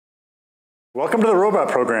Welcome to the Robot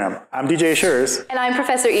Program. I'm DJ Schurz. And I'm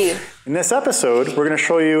Professor E. In this episode, we're going to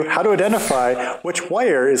show you how to identify which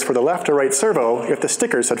wire is for the left or right servo if the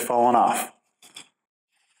stickers had fallen off.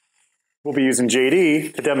 We'll be using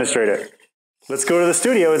JD to demonstrate it. Let's go to the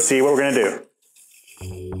studio and see what we're going to do.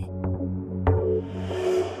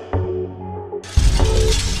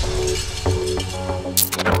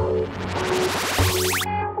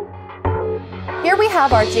 Here we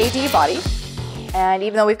have our JD body. And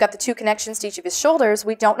even though we've got the two connections to each of his shoulders,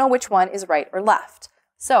 we don't know which one is right or left.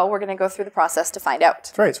 So we're going to go through the process to find out.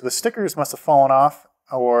 That's right. So the stickers must have fallen off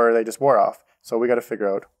or they just wore off. So we got to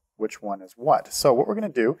figure out which one is what. So what we're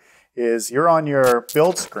going to do is you're on your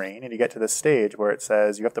build screen and you get to this stage where it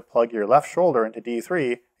says you have to plug your left shoulder into D3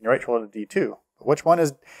 and your right shoulder into D2. But which one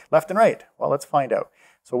is left and right? Well, let's find out.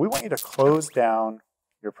 So we want you to close down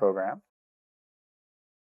your program.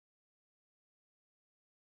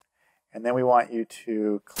 And then we want you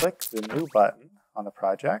to click the new button on the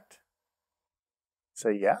project.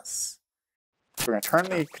 Say yes. So we're going to turn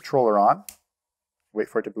the controller on. Wait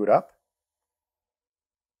for it to boot up.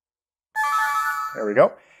 There we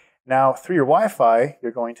go. Now through your Wi-Fi,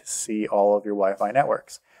 you're going to see all of your Wi-Fi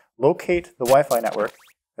networks. Locate the Wi-Fi network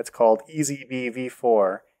that's called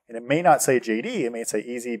EZBv4. And it may not say JD, it may say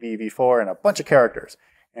EZBv4 and a bunch of characters.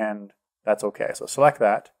 And that's okay. So select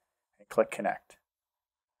that and click connect.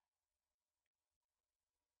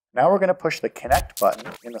 Now we're going to push the connect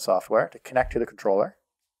button in the software to connect to the controller.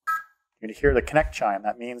 You're going to hear the connect chime.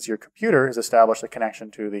 That means your computer has established a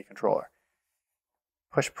connection to the controller.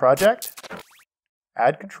 Push project,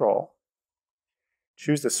 add control,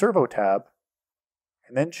 choose the servo tab,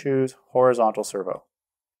 and then choose horizontal servo.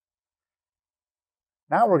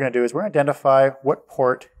 Now what we're going to do is we're going to identify what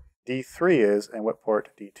port D3 is and what port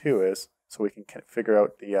D2 is so we can figure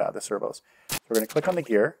out the servos. So we're going to click on the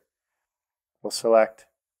gear. We'll select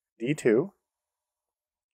D2, and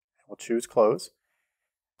we'll choose close.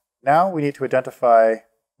 Now we need to identify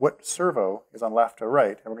what servo is on left or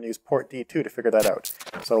right, and we're going to use port D2 to figure that out.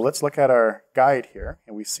 So let's look at our guide here,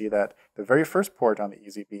 and we see that the very first port on the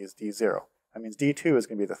EZB is D0. That means D2 is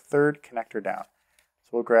going to be the third connector down. So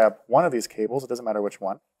we'll grab one of these cables, it doesn't matter which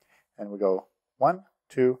one, and we go 1,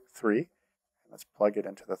 2, 3, and let's plug it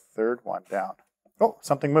into the third one down. Oh,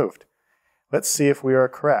 something moved. Let's see if we are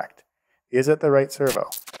correct. Is it the right servo?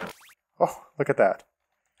 Oh, look at that.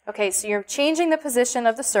 Okay, so you're changing the position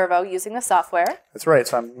of the servo using the software. That's right.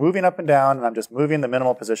 So I'm moving up and down, and I'm just moving the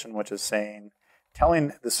minimal position, which is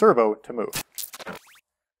telling the servo to move.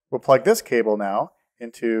 We'll plug this cable now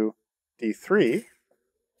into D3,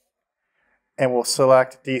 and we'll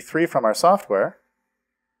select D3 from our software.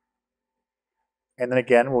 And then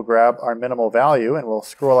again, we'll grab our minimal value, and we'll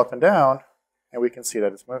scroll up and down, and we can see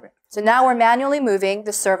that it's moving. So now we're manually moving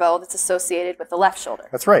the servo that's associated with the left shoulder.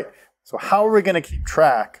 That's right. So how are we going to keep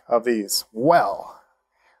track of these? Well,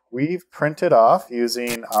 we've printed off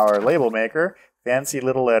using our label maker fancy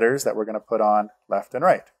little letters that we're going to put on left and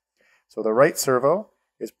right. So the right servo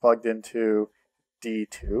is plugged into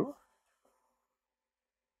D2.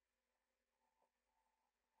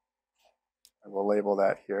 And we'll label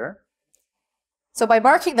that here. So by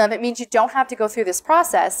marking them, it means you don't have to go through this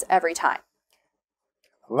process every time.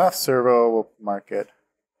 The left servo, we'll mark it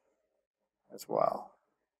as well.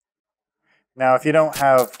 Now, if you don't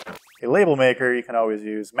have a label maker, you can always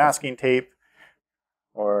use masking tape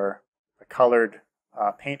or a colored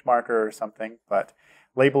paint marker or something, but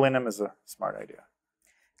labeling them is a smart idea.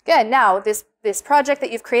 Good. Now, this project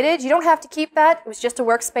that you've created, you don't have to keep that. It was just a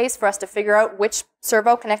workspace for us to figure out which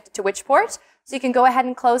servo connected to which port. So you can go ahead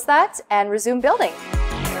and close that and resume building.